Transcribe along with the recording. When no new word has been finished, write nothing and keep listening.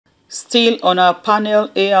Still on our panel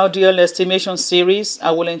ARDL estimation series,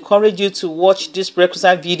 I will encourage you to watch these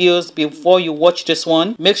prerequisite videos before you watch this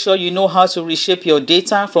one. Make sure you know how to reshape your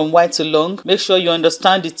data from wide to long. Make sure you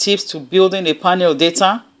understand the tips to building a panel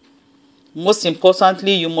data. Most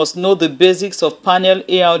importantly, you must know the basics of panel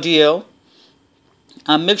ARDL.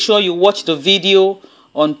 And make sure you watch the video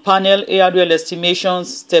on panel ARDL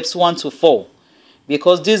estimations steps 1 to 4,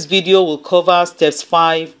 because this video will cover steps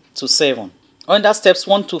 5 to 7. Under steps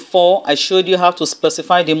 1 to 4, I showed you how to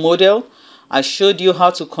specify the model. I showed you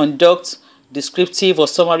how to conduct descriptive or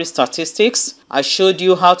summary statistics. I showed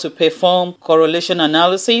you how to perform correlation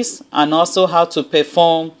analysis and also how to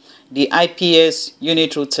perform the IPS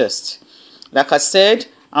unit root test. Like I said,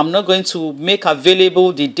 I'm not going to make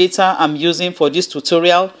available the data I'm using for this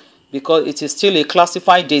tutorial because it is still a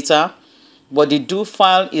classified data, but the do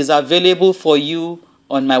file is available for you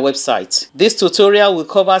on my website. This tutorial will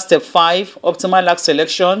cover step 5, optimal lag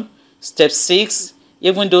selection, step 6.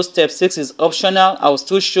 Even though step 6 is optional, I will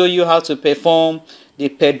still show you how to perform the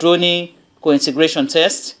Pedroni co-integration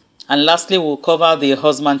test. And lastly, we'll cover the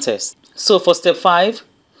Husband test. So for step 5,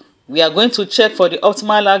 we are going to check for the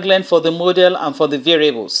optimal lag length for the model and for the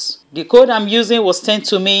variables. The code I'm using was sent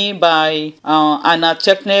to me by Anna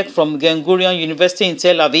Cheknek from Ben Gurion University in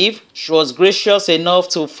Tel Aviv. She was gracious enough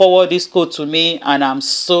to forward this code to me, and I'm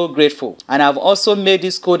so grateful. And I've also made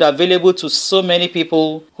this code available to so many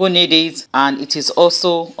people who need it, and it is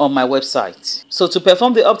also on my website. So to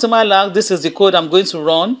perform the optimal lag, this is the code I'm going to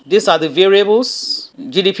run. These are the variables: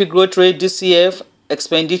 GDP growth rate, DCF,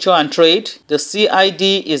 expenditure and trade. The CID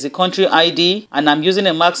is the country ID, and I'm using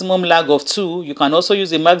a maximum lag of 2. You can also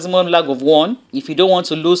use a maximum lag of 1 if you don't want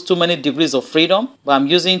to lose too many degrees of freedom, but I'm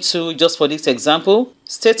using 2 just for this example.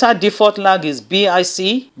 Stata default lag is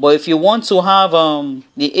BIC, but if you want to have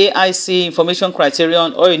the AIC information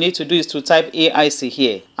criterion, all you need to do is to type AIC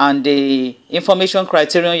here, and the information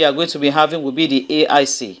criterion you are going to be having will be the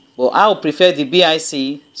AIC. But I would prefer the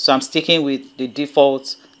BIC, so I'm sticking with the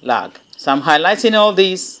default lag. So I'm highlighting all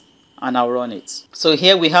these and I'll run it. So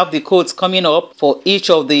here we have the codes coming up for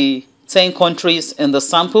each of the 10 countries in the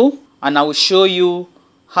sample, and I will show you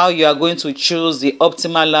how you are going to choose the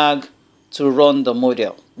optimal lag to run the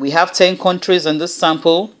model. We have 10 countries in this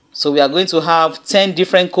sample, so we are going to have 10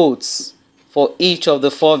 different codes for each of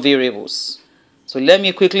the 4 variables. So let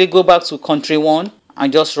me quickly go back to country 1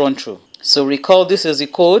 and just run through. So recall, this is the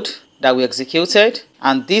code that we executed,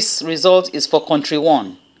 and this result is for country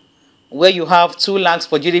 1, where you have 2 lags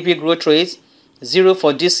for GDP growth rate, 0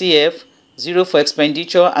 for DCF, 0 for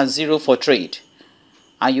expenditure, and 0 for trade.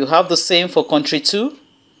 And you have the same for country 2.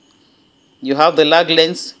 You have the lag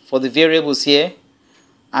lengths for the variables here,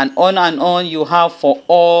 and on you have for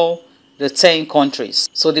all the 10 countries.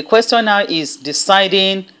 So the question now is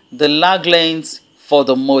deciding the lag lengths for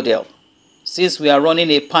the model, since we are running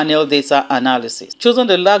a panel data analysis. Choosing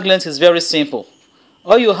the lag length is very simple.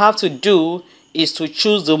 All you have to do is to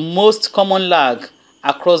choose the most common lag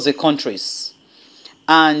across the countries.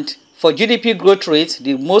 And for GDP growth rate,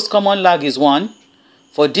 the most common lag is 1.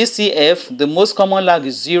 For DCF, the most common lag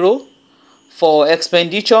is 0. For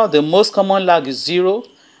expenditure, the most common lag is 0.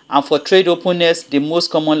 And for trade openness, the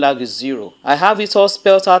most common lag is 0. I have it all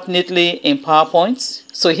spelled out neatly in PowerPoint.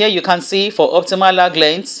 So here you can see for optimal lag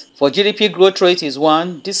length, for GDP growth rate is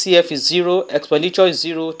 1, DCF is 0, expenditure is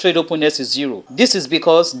 0, trade openness is 0. This is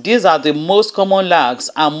because these are the most common lags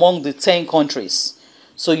among the 10 countries.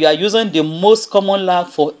 So you are using the most common lag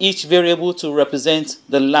for each variable to represent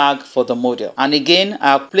the lag for the model. And again,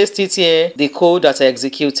 I have placed it here, the code that I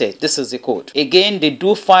executed. This is the code. Again, the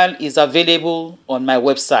do file is available on my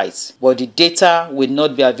website, but the data will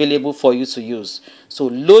not be available for you to use. So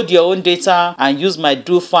load your own data and use my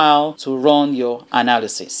do file to run your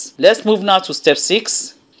analysis. Let's move now to step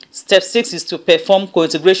 6. Step 6 is to perform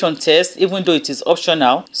co-integration test, even though it is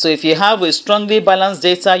optional. So if you have a strongly balanced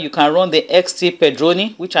data, you can run the XT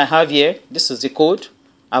Pedroni, which I have here. This is the code.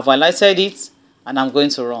 I've highlighted it and I'm going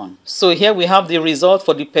to run. So here we have the result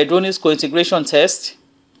for the Pedroni's co-integration test,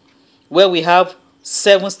 where we have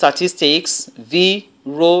 7 statistics: V,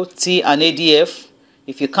 Rho, T, and ADF.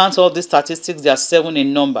 If you count all these statistics, there are 7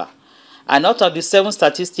 in number. And out of the 7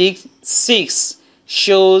 statistics, 6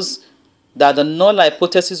 shows that the null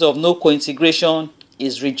hypothesis of no co-integration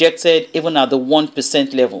is rejected even at the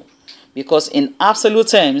 1% level, because in absolute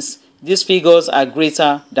terms, these figures are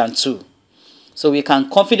greater than 2. So we can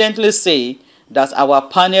confidently say that our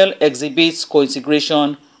panel exhibits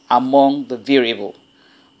co-integration among the variable.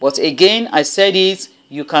 But again, I said it,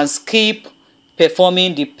 you can skip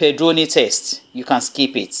performing the Pedroni test. You can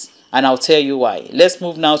skip it. and I'll tell you why. Let's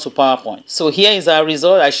move now to PowerPoint. So here is our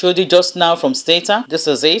result I showed you just now from Stata. This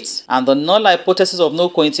is it. And the null hypothesis of no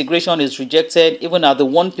co-integration is rejected even at the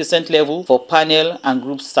 1% level for panel and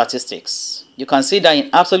group statistics. You can see that in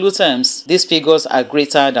absolute terms, these figures are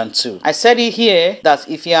greater than 2. I said it here that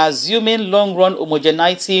if you are assuming long-run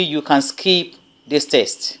homogeneity, you can skip this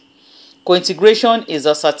test. Co-integration is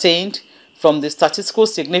ascertained from the statistical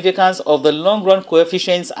significance of the long-run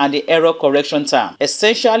coefficients and the error correction term.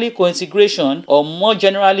 Essentially, co-integration, or more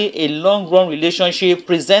generally a long-run relationship,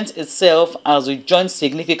 presents itself as the joint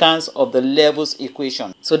significance of the levels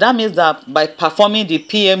equation. So that means that by performing the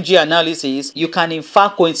Pmg analysis, you can infer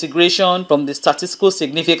co-integration from the statistical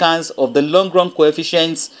significance of the long-run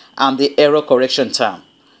coefficients and the error correction term.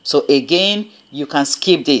 So again, you can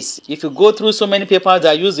skip this. If you go through so many papers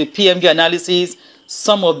that use the Pmg analysis,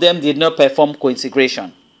 some of them did not perform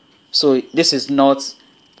co-integration. So this is not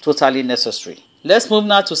totally necessary. Let's move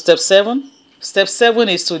now to step 7. Step 7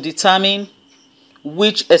 is to determine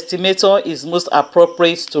which estimator is most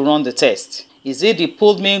appropriate to run the test. Is it the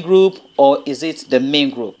pooled mean group or is it the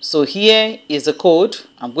mean group? So here is the code.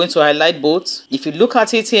 I'm going to highlight both. If you look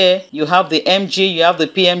at it here, you have the MG, you have the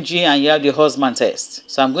PMG, and you have the Husband test.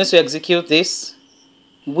 So I'm going to execute this.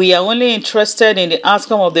 We are only interested in the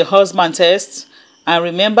outcome of the Husband test. And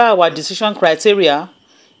remember our decision criteria.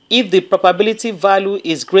 If the probability value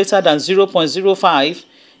is greater than 0.05,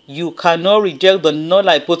 you cannot reject the null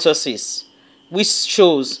hypothesis, which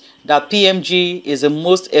shows that Pmg is the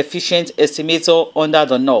most efficient estimator under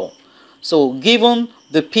the null. So given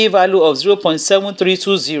the p-value of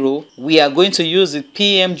 0.7320, we are going to use the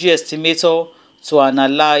Pmg estimator to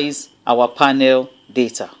analyze our panel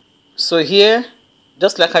data. So here,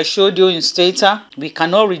 just like I showed you in Stata, we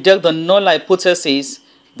cannot reject the null hypothesis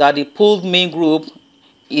that the pooled mean group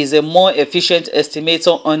is a more efficient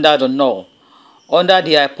estimator under the null, under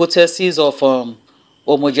the hypothesis of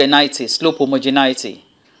homogeneity, slope homogeneity.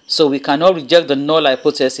 So we cannot reject the null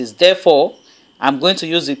hypothesis. Therefore, I'm going to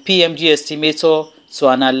use the Pmg estimator to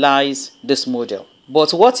analyze this model.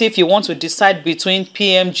 But what if you want to decide between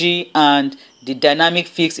Pmg and the dynamic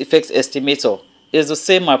fixed effects estimator? It's the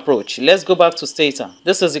same approach. Let's go back to Stata.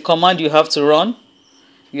 This is the command you have to run.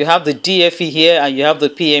 You have the DFE here and you have the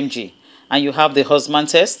Pmg. And you have the Husband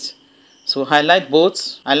test. So highlight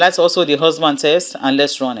both. Highlight also the Husband test and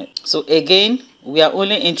let's run it. So again, we are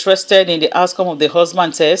only interested in the outcome of the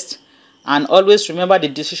Husband test. And always remember the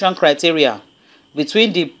decision criteria.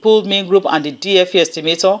 Between the pooled mean group and the DFE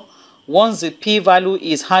estimator, once the p-value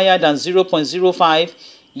is higher than 0.05,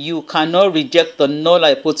 you cannot reject the null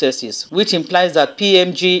hypothesis, which implies that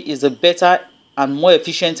Pmg is a better and more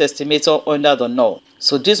efficient estimator under the null.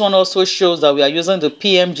 So this one also shows that we are using the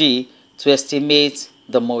Pmg to estimate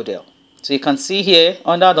the model. So you can see here,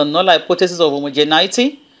 under the null hypothesis of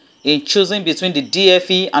homogeneity, in choosing between the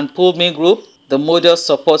DFE and pooled mean group, the model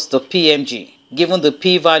supports the Pmg, given the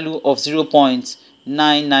p-value of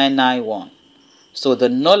 0.9991. So the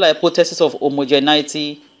null hypothesis of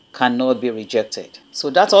homogeneity cannot be rejected. So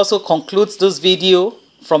that also concludes this video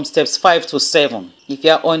from steps 5 to 7. If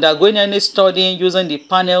you are undergoing any studying using the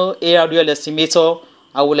panel ARDL estimator,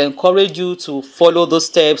 I will encourage you to follow those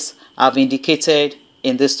steps I've indicated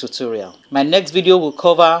in this tutorial. My next video will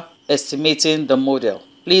cover estimating the model.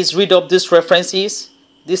 Please read up these references.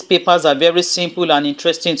 These papers are very simple and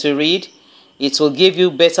interesting to read. It will give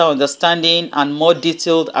you better understanding and more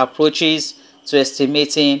detailed approaches to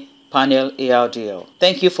estimating panel ARDL.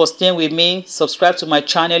 Thank you for staying with me. Subscribe to my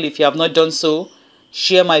channel if you have not done so.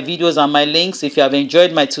 Share my videos and my links if you have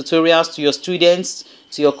enjoyed my tutorials to your students,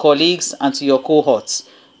 to your colleagues, and to your cohorts.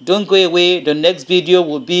 Don't go away. The next video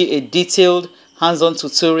will be a detailed hands-on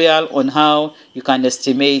tutorial on how you can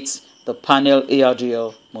estimate the panel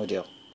ARDL model.